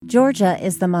Georgia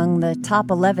is among the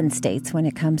top 11 states when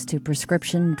it comes to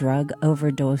prescription drug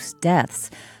overdose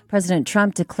deaths. President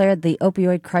Trump declared the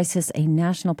opioid crisis a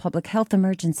national public health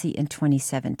emergency in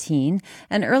 2017.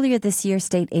 And earlier this year,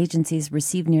 state agencies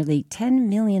received nearly $10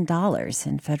 million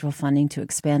in federal funding to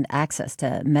expand access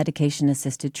to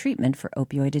medication-assisted treatment for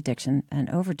opioid addiction and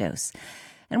overdose.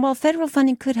 And while federal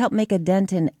funding could help make a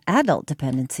dent in adult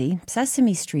dependency,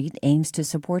 Sesame Street aims to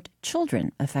support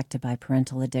children affected by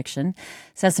parental addiction.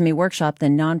 Sesame Workshop, the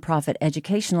nonprofit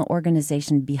educational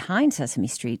organization behind Sesame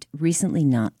Street, recently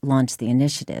launched the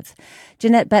initiative.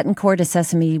 Jeanette Betancourt is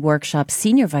Sesame Workshop's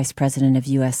Senior Vice President of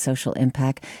U.S. Social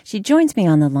Impact. She joins me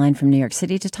on the line from New York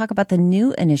City to talk about the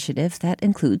new initiative that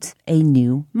includes a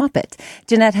new Muppet.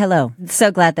 Jeanette, hello. So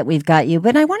glad that we've got you.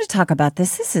 But I want to talk about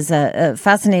this. This is a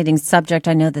fascinating subject.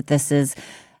 I know that this is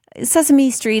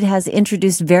Sesame Street has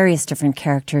introduced various different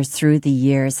characters through the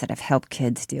years that have helped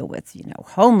kids deal with,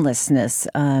 homelessness,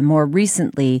 more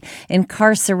recently,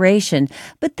 incarceration.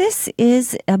 But this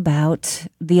is about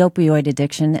the opioid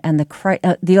addiction and the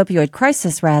opioid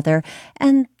crisis, rather,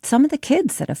 and some of the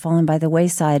kids that have fallen by the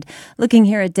wayside. Looking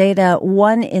here at data,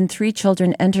 1 in 3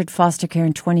 children entered foster care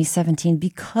in 2017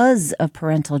 because of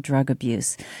parental drug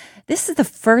abuse. This is the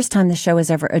first time the show has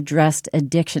ever addressed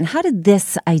addiction. How did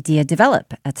this idea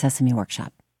develop at Sesame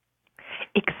Workshop?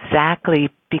 Exactly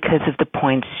because of the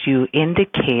points you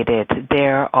indicated.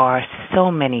 There are so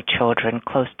many children,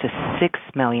 close to 6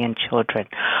 million children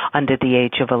under the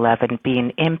age of 11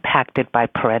 being impacted by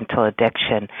parental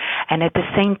addiction. And at the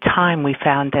same time, we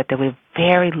found that there were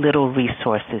very little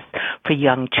resources for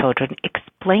young children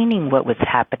explaining what was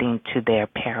happening to their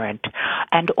parent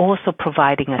and also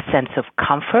providing a sense of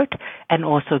comfort and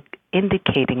also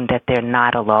indicating that they're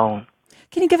not alone.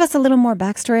 Can you give us a little more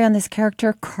backstory on this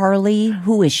character, Carly?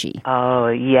 Who is she? Oh,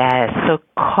 yes. So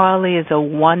Carly is a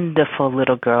wonderful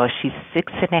little girl. She's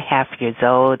 6.5 years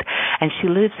old, and she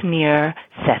lives near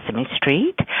Sesame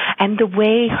Street. And the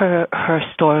way her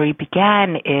story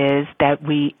began is that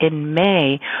we, in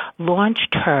May,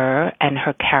 launched her and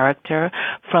her character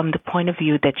from the point of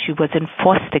view that she was in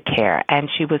foster care, and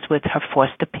she was with her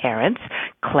foster parents,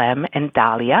 Clem and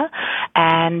Dahlia.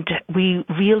 And we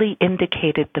really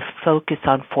indicated the focus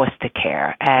on foster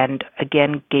care and,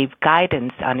 again, gave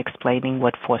guidance on explaining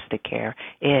what foster care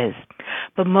is.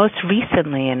 But most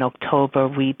recently, in October,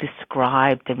 we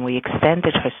described and we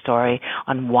extended her story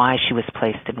on why she was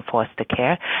placed in foster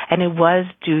care, and it was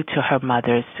due to her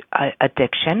mother's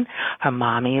addiction. Her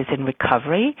mommy is in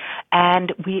recovery,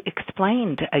 and we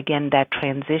explained, again, that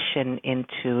transition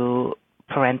into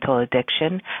parental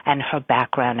addiction and her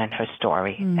background and her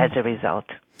story as a result.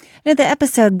 Now, the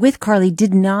episode with Carly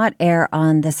did not air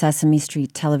on the Sesame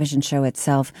Street television show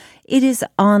itself. It is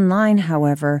online,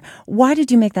 however. Why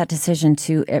did you make that decision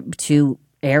to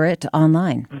air it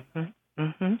online?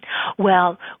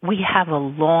 Well, we have a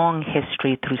long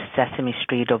history through Sesame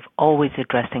Street of always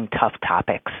addressing tough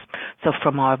topics. So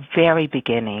from our very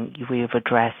beginning, we've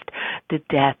addressed the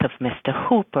death of Mr.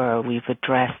 Hooper. We've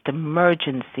addressed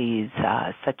emergencies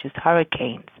such as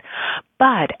hurricanes.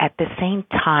 But at the same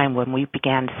time, when we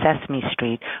began Sesame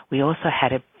Street, we also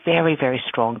had a very, very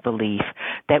strong belief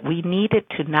that we needed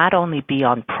to not only be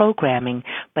on programming,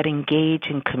 but engage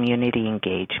in community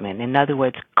engagement. In other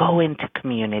words, go into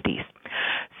communities.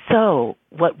 So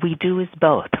what we do is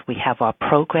both. We have our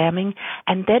programming,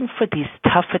 and then for these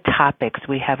tougher topics,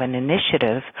 we have an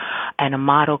initiative and a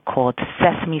model called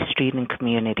Sesame Street in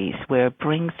Communities, where it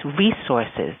brings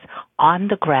resources on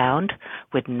the ground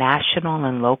with national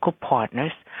and local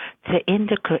partners to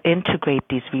integrate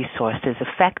these resources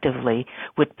effectively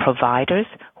with providers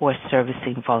who are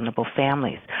servicing vulnerable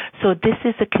families. So this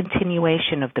is a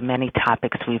continuation of the many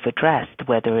topics we've addressed,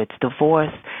 whether it's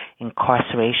divorce,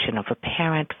 incarceration of a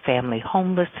parent, family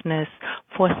homelessness,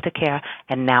 foster care,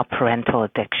 and now parental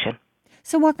addiction.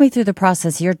 So walk me through the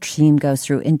process your team goes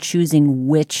through in choosing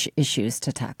which issues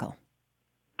to tackle.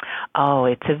 Oh,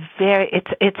 it's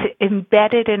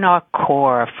embedded in our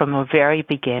core from a very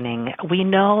beginning. We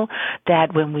know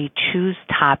that when we choose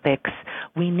topics,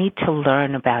 we need to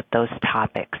learn about those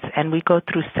topics, and we go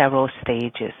through several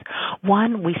stages.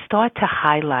 One, we start to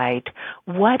highlight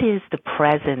what is the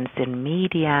presence in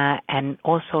media and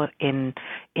also in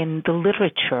the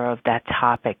literature of that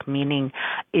topic, meaning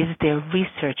is there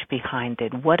research behind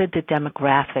it? What are the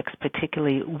demographics,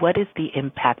 particularly what is the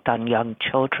impact on young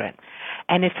children?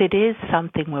 And if it is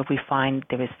something where we find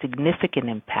there is significant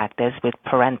impact, as with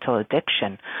parental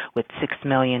addiction with 6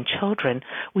 million children,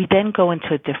 we then go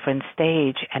into a different stage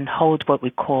stage and hold what we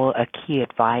call a key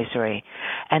advisory.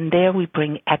 And there we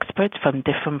bring experts from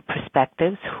different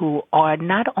perspectives who are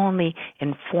not only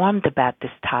informed about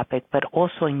this topic, but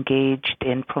also engaged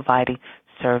in providing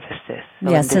services.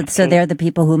 So they're the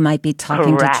people who might be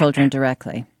talking to children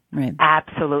directly. Right.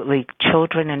 Absolutely.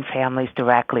 Children and families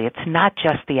directly. It's not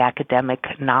just the academic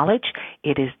knowledge,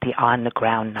 it is the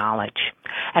on-the-ground knowledge.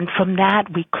 And from that,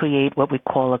 we create what we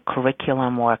call a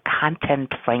curriculum or a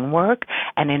content framework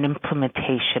and an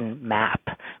implementation map,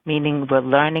 meaning we're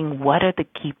learning what are the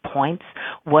key points,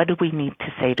 what do we need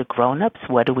to say to grown-ups,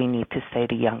 what do we need to say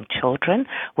to young children,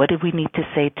 what do we need to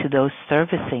say to those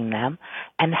servicing them,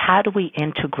 and how do we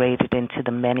integrate it into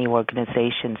the many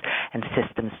organizations and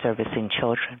systems servicing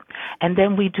children. And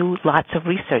then we do lots of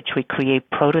research. We create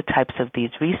prototypes of these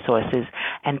resources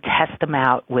and test them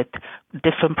out with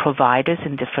different providers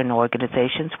in different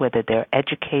organizations, whether they're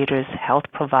educators, health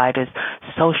providers,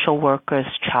 social workers,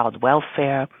 child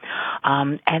welfare,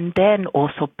 and then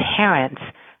also parents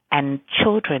and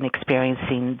children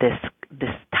experiencing this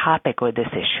topic or this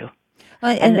issue.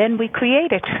 And then we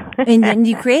create it. And then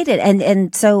you create it.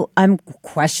 And so I'm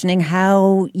questioning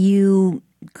how you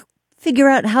figure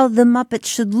out how the Muppets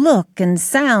should look and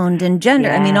sound and gender.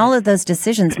 Yeah. I mean, all of those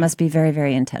decisions must be very,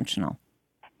 very intentional.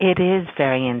 It is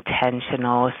very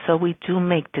intentional. So we do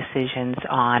make decisions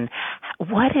on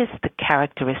what is the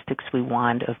characteristics we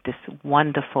want of this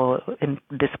wonderful, in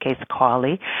this case,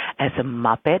 Carly, as a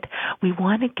Muppet. We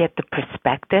want to get the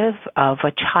perspective of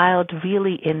a child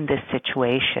really in this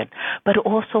situation, but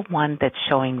also one that's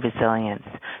showing resilience.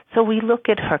 So we look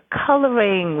at her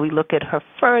coloring, we look at her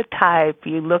fur type,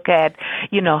 you look at,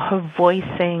 her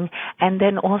voicing, and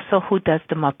then also who does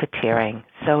the Muppeteering.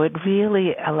 So it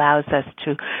really allows us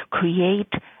to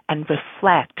create and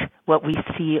reflect what we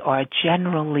see are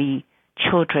generally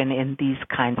children in these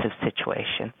kinds of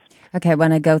situations. Okay, I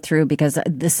want to go through because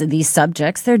these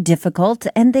subjects, they're difficult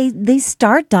and they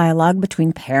start dialogue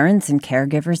between parents and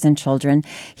caregivers and children.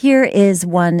 Here is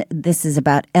one. This is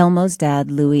about Elmo's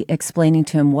dad, Louie, explaining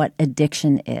to him what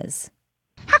addiction is.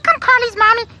 How come Carly's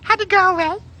mommy had to go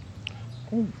away?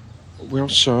 Oh, well,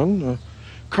 son,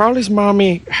 Carly's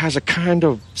mommy has a kind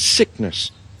of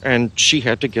sickness, and she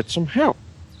had to get some help.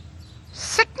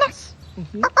 Sickness?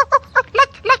 Mm-hmm.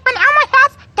 Like when Elmo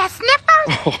has the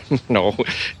sniffles? Oh, no,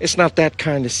 it's not that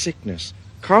kind of sickness.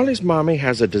 Carly's mommy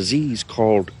has a disease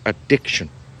called addiction.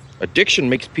 Addiction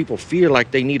makes people feel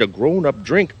like they need a grown-up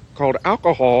drink called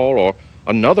alcohol or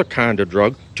another kind of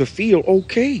drug to feel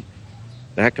okay.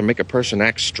 That can make a person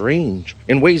act strange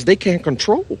in ways they can't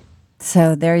control.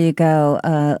 So there you go,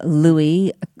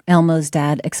 Louie, Elmo's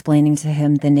dad, explaining to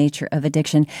him the nature of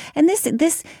addiction. And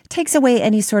this takes away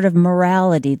any sort of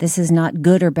morality. This is not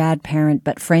good or bad parent,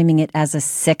 but framing it as a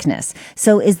sickness.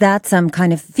 So is that some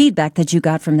kind of feedback that you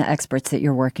got from the experts that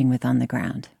you're working with on the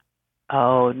ground?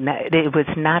 Oh, it was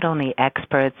not only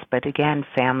experts, but again,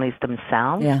 families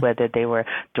themselves, whether they were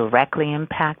directly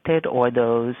impacted or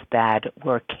those that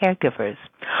were caregivers.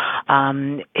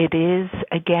 It is,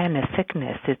 again, a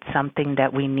sickness. It's something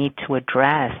that we need to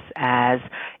address as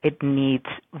it needs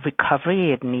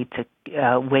recovery. It needs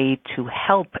a way to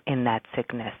help in that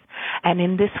sickness. And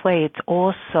in this way, it's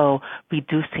also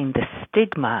reducing the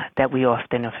stigma that we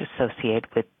often associate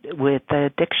with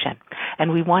addiction.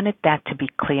 And we wanted that to be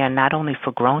clear not only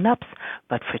for grown-ups,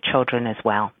 but for children as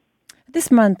well. This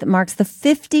month marks the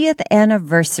 50th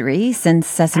anniversary since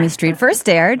Sesame Street first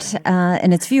aired,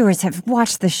 and its viewers have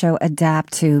watched the show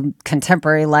adapt to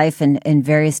contemporary life in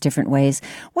various different ways.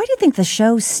 Why do you think the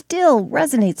show still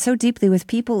resonates so deeply with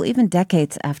people even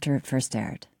decades after it first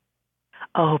aired?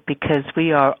 Oh, because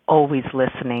we are always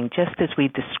listening, just as we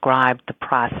described the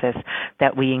process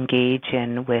that we engage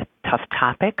in with tough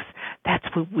topics. That's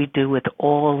what we do with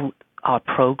all our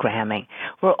programming.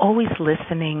 We're always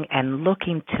listening and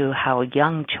looking to how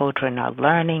young children are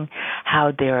learning,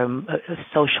 how their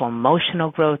social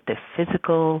emotional growth, their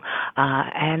physical,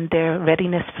 and their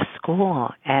readiness for school.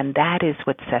 And that is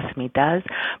what Sesame does.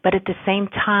 But at the same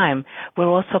time, we're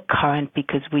also current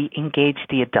because we engage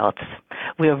the adults.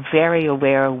 We're very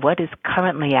aware of what is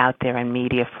currently out there in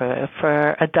media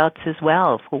for adults as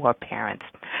well, who are parents.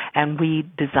 And we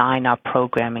design our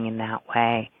programming in that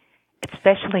way.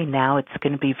 Especially now, it's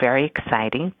going to be very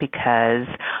exciting because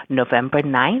November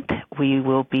 9th, we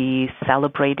will be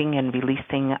celebrating and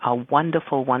releasing a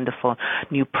wonderful, wonderful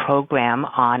new program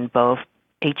on both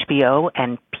HBO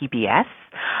and PBS.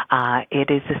 It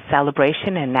is a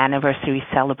celebration, an anniversary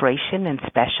celebration and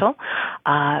special,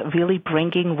 really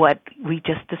bringing what we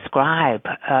just described,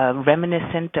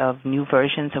 reminiscent of new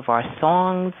versions of our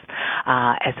songs,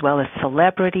 as well as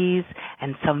celebrities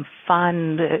and some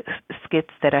fun skits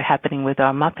that are happening with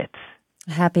our Muppets.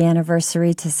 Happy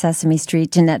anniversary to Sesame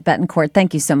Street. Jeanette Betancourt,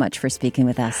 thank you so much for speaking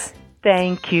with us.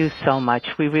 Thank you so much.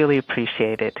 We really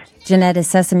appreciate it. Jeanette is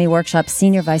Sesame Workshop's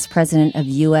Senior Vice President of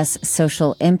U.S.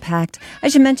 Social Impact.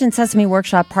 As you mentioned, Sesame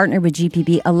Workshop partnered with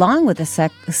GPB along with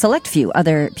a select few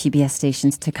other PBS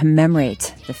stations to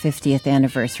commemorate the 50th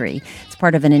anniversary. It's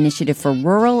part of an initiative for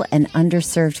rural and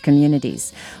underserved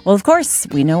communities. Well, of course,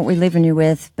 we know what we're leaving you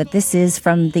with, but this is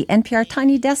from the NPR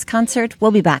Tiny Desk concert. We'll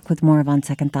be back with more of On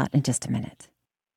Second Thought in just a minute.